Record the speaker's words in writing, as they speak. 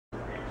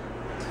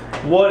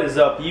What is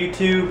up,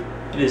 YouTube?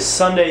 It is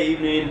Sunday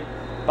evening,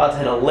 about to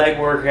hit a leg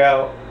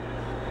workout,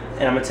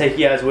 and I'm going to take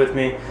you guys with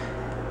me.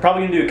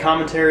 Probably going to do a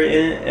commentary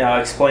in it,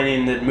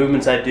 explaining the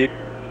movements I do.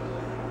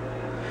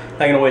 Not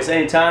going to waste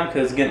any time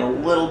because it's getting a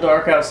little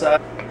dark outside.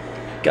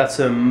 Got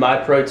some My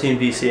Protein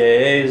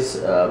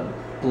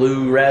BCAAs,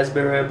 blue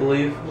raspberry I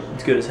believe,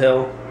 it's good as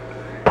hell.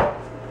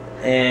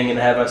 And I'm going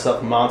to have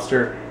myself a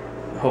monster,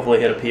 hopefully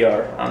hit a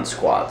PR on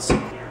squats.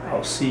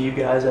 I'll see you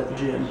guys at the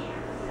gym.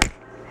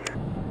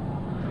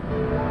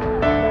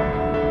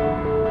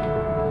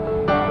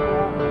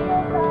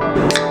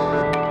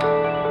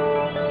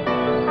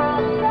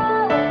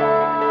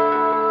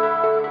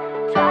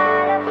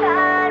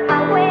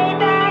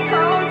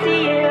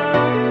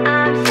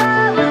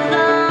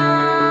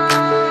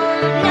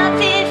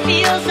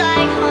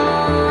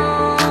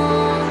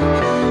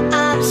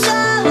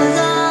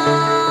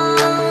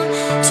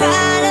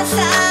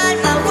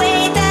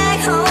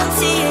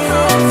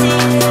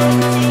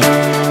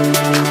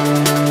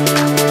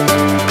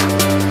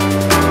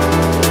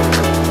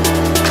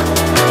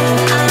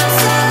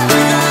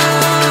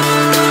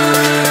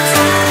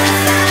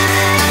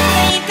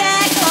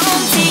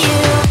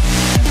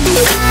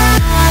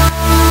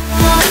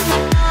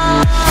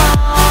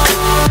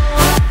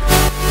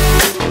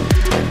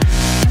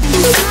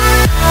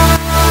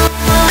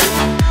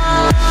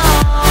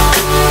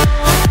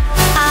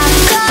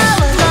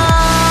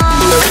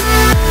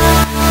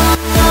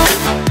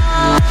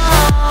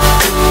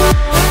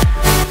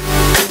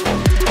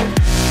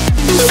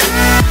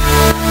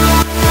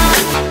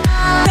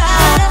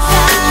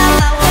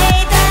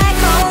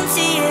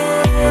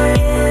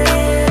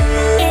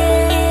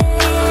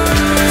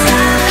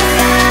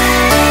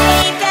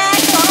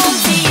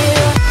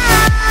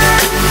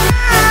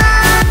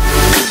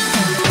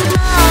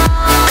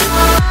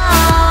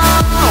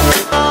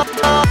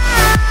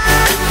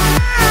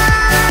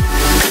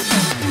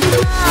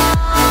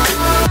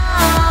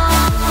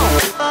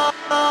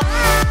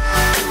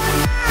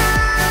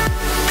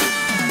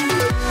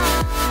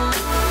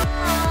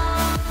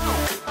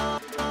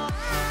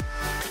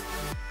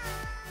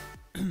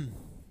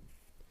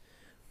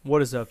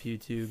 What is up,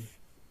 YouTube?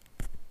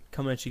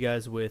 Coming at you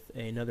guys with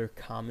another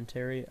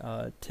commentary.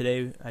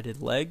 Today I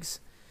did legs,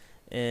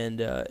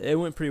 and it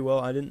went pretty well.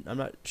 I'm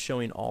not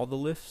showing all the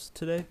lifts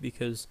today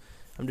because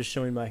I'm just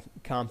showing my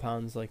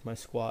compounds like my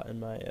squat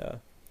and my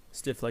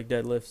stiff leg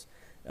deadlifts.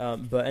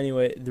 But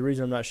anyway, the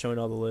reason I'm not showing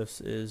all the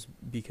lifts is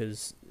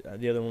because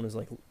the other one is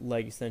like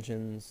leg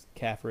extensions,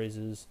 calf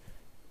raises,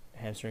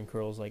 hamstring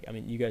curls. Like, I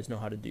mean, you guys know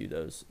how to do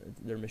those.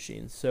 They're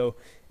machines. So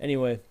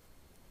anyway,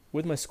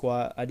 with my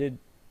squat, I did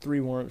 3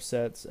 warm-up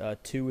sets,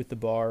 2 with the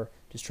bar,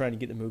 just trying to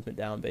get the movement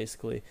down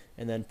basically,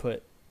 and then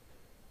put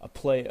a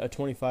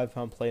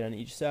 25-pound plate on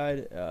each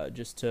side,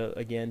 just to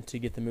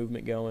get the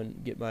movement going,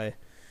 get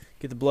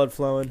the blood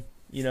flowing.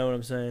 You know what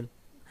I'm saying?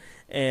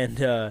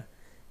 And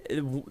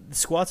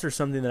squats are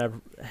something that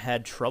I've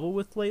had trouble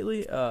with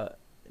lately.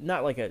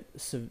 Not like a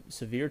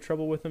severe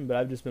trouble with them, but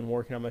I've just been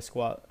working on my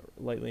squat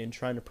lately and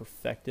trying to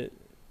perfect it,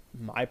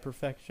 my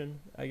perfection,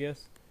 I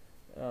guess.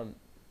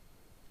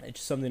 It's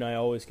just something I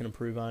always can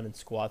improve on, and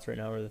squats right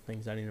now are the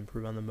things I need to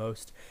improve on the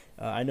most.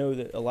 I know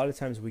that a lot of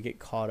times we get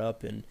caught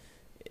up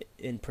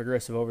in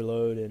progressive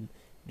overload and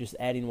just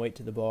adding weight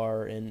to the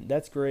bar, and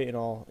that's great and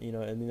all, you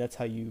know, I mean, that's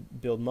how you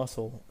build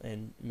muscle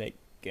and make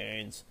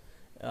gains.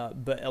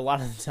 But a lot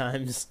of the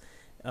times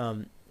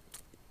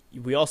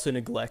we also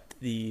neglect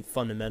the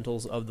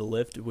fundamentals of the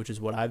lift, which is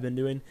what I've been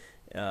doing.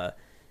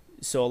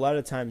 So a lot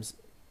of times,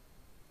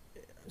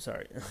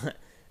 sorry,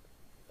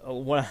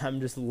 I'm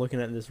just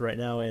looking at this right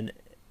now, and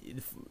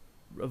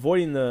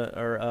avoiding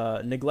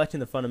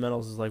neglecting the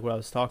fundamentals is like what I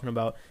was talking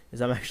about.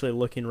 Is I'm actually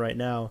looking right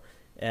now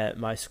at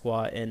my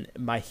squat, and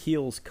my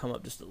heels come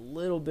up just a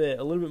little bit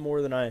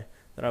more than I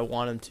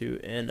want them to,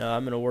 and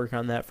I'm going to work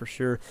on that for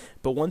sure.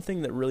 But one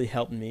thing that really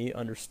helped me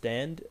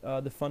understand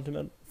the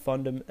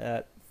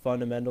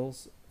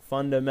fundamentals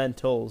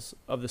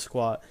of the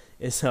squat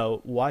is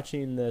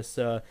watching this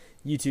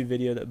YouTube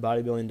video that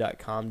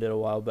bodybuilding.com did a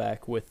while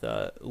back with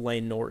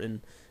Lane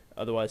Norton,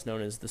 otherwise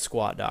known as the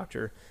squat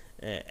doctor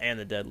and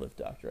the deadlift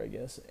doctor, I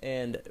guess.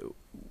 And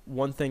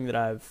one thing that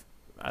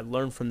I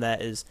learned from that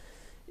is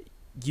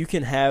you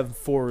can have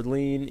forward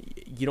lean.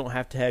 You don't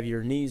have to have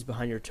your knees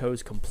behind your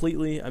toes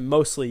completely.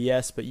 Mostly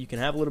yes, but you can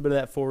have a little bit of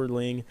that forward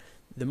lean.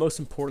 The most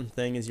important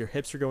thing is your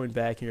hips are going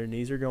back and your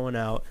knees are going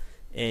out,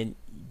 and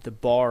the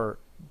bar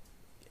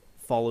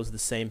follows the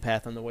same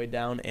path on the way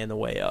down and the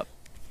way up.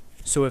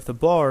 So if the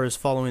bar is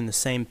following the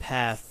same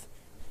path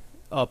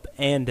up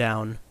and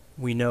down,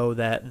 we know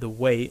that the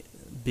weight,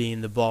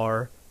 being the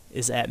bar,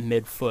 is at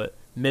midfoot.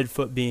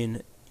 Midfoot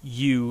being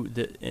you,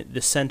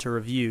 the center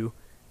of you.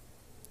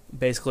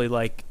 Basically,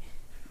 like,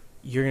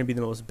 you're going to be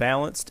the most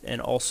balanced, and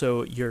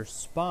also your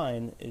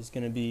spine is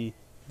going to be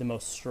the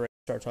most straight.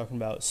 Start talking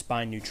about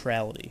spine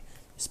neutrality.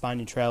 Spine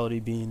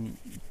neutrality being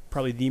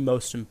probably the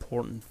most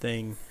important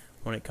thing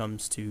when it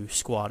comes to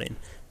squatting,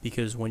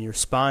 because when your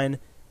spine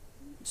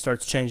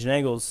starts changing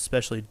angles,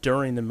 especially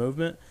during the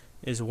movement,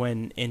 is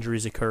when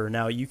injuries occur.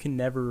 Now, you can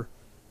never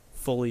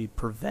fully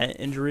prevent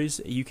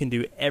injuries. You can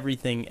do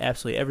everything,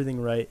 absolutely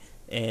everything right,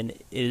 and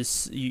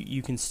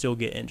you can still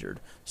get injured.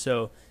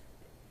 So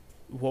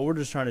what we're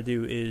just trying to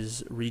do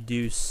is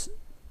reduce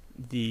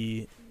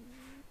the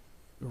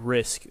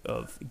risk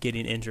of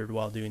getting injured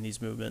while doing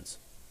these movements.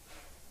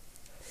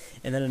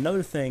 And then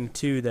another thing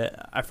too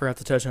that I forgot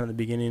to touch on at the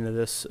beginning of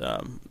this,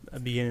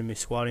 beginning of me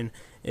squatting,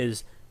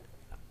 is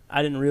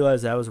I didn't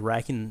realize that I was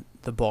racking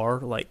the bar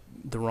like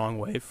the wrong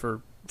way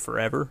for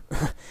forever.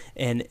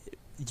 And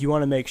you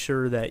want to make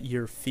sure that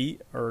your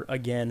feet are,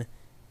 again,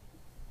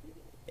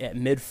 at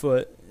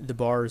midfoot. The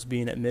bar is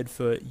being at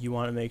midfoot. You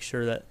want to make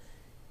sure that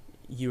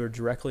you are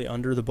directly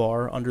under the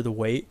bar, under the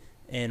weight.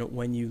 And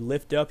when you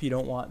lift up, you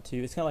don't want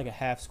to, it's kind of like a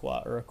half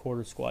squat or a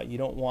quarter squat. You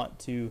don't want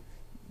to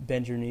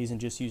bend your knees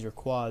and just use your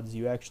quads.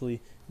 You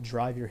actually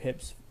drive your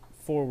hips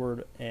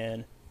forward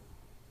and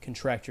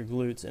contract your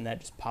glutes, and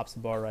that just pops the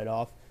bar right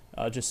off.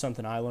 Just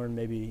something I learned.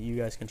 Maybe you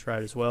guys can try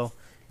it as well.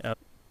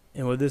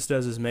 And what this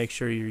does is make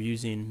sure you're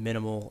using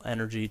minimal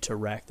energy to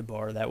rack the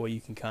bar. That way you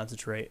can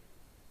concentrate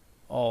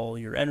all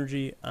your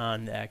energy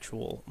on the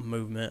actual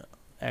movement,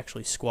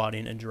 actually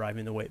squatting and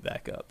driving the weight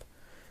back up.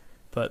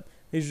 But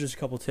these are just a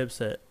couple tips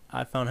that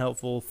I found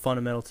helpful,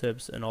 fundamental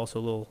tips, and also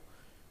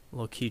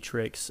little key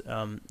tricks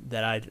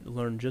that I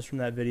learned just from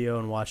that video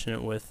and watching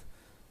it with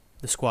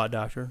the squat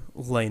doctor,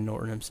 Lane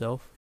Norton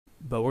himself.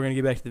 But we're going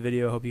to get back to the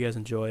video. Hope you guys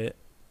enjoy it.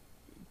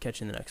 Catch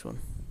you in the next one.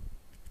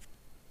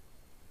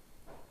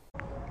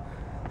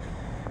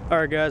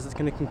 Alright guys, that's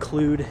going to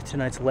conclude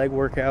tonight's leg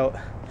workout.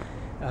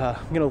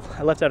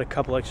 I left out a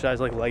couple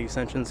exercises like leg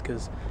extensions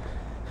because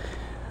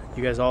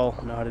you guys all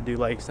know how to do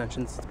leg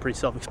extensions. It's pretty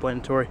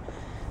self-explanatory.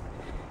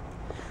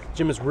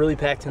 Gym is really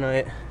packed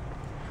tonight,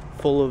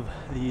 full of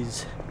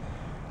these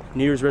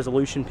New Year's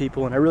resolution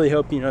people, and I really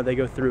hope, they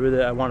go through with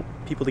it. I want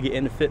people to get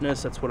into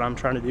fitness. That's what I'm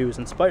trying to do, is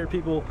inspire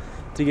people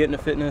to get into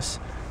fitness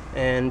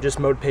and just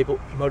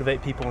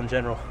motivate people in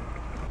general.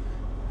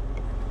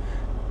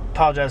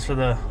 Apologize for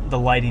the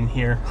lighting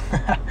here.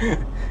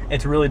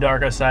 It's really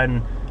dark outside,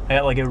 and I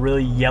got like a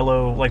really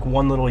yellow, like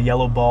one little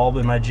yellow bulb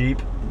in my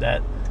Jeep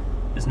that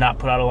does not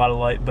put out a lot of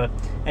light. But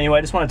anyway,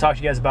 I just want to talk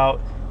to you guys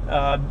about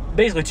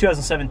basically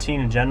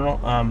 2017 in general.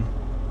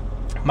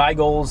 My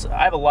goals,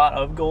 I have a lot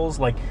of goals,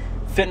 like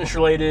fitness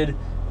related,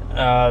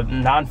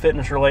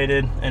 non-fitness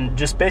related, and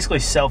just basically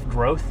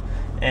self-growth.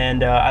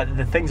 And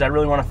the things I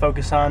really want to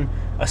focus on,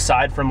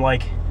 aside from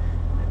like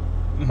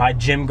my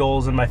gym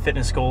goals and my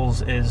fitness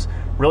goals, is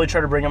really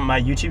try to bring up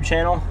my YouTube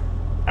channel.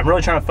 I'm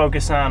really trying to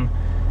focus on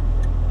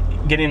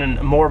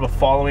getting more of a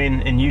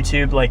following in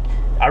YouTube. Like,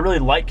 I really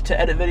like to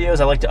edit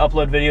videos, I like to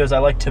upload videos, I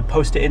like to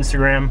post to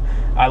Instagram,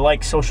 I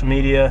like social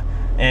media,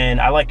 and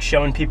I like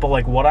showing people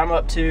like what I'm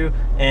up to,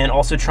 and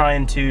also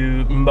trying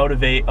to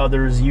motivate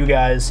others, you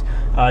guys,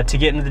 to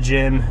get into the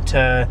gym,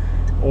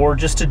 or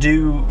just to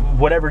do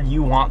whatever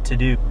you want to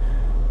do.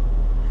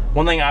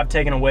 One thing I've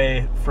taken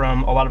away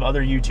from a lot of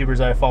other YouTubers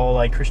I follow,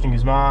 like Christian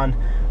Guzman,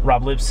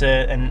 Rob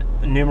Lipset, and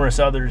numerous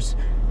others,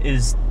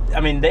 is,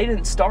 I mean, they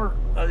didn't start,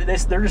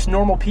 they're just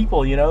normal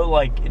people,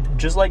 like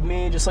just like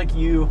me, just like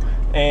you.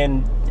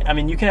 And I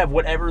mean, you can have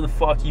whatever the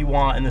fuck you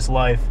want in this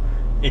life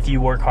if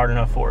you work hard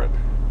enough for it.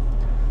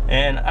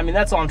 And I mean,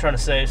 that's all I'm trying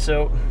to say.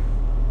 So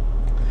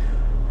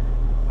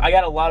I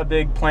got a lot of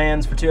big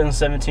plans for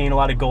 2017, a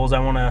lot of goals I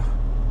want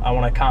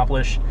to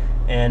accomplish,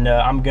 and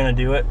I'm gonna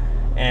do it.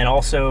 And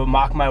also,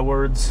 mock my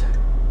words,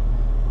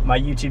 my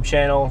YouTube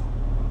channel,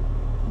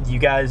 you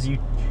guys, you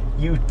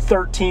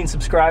 13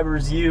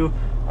 subscribers, you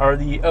are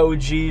the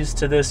OGs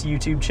to this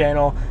YouTube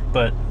channel.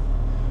 But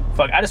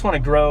fuck, I just want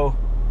to grow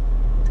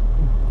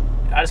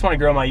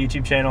my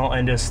YouTube channel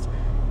and just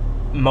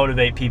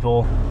motivate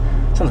people.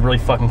 Sounds really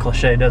fucking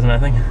cliche, doesn't it? I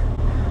think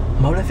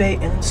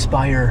motivate and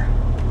inspire.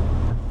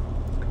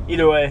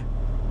 Either way,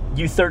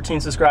 you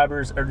 13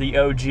 subscribers are the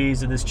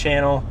OGs of this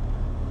channel.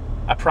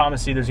 I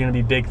promise you there's going to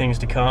be big things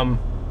to come.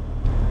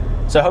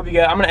 So I hope you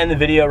guys, I'm going to end the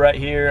video right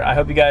here. I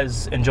hope you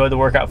guys enjoyed the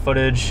workout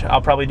footage.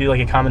 I'll probably do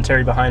like a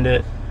commentary behind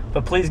it.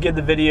 But please give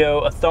the video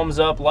a thumbs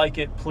up, like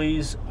it,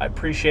 please. I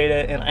appreciate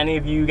it. And any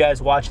of you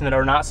guys watching that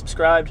are not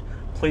subscribed,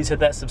 please hit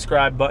that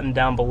subscribe button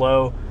down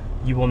below.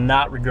 You will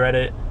not regret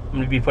it. I'm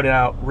going to be putting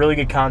out really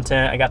good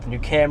content. I got the new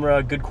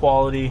camera, good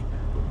quality,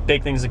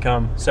 big things to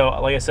come. So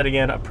like I said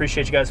again, I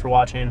appreciate you guys for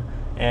watching,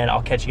 and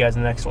I'll catch you guys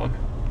in the next one.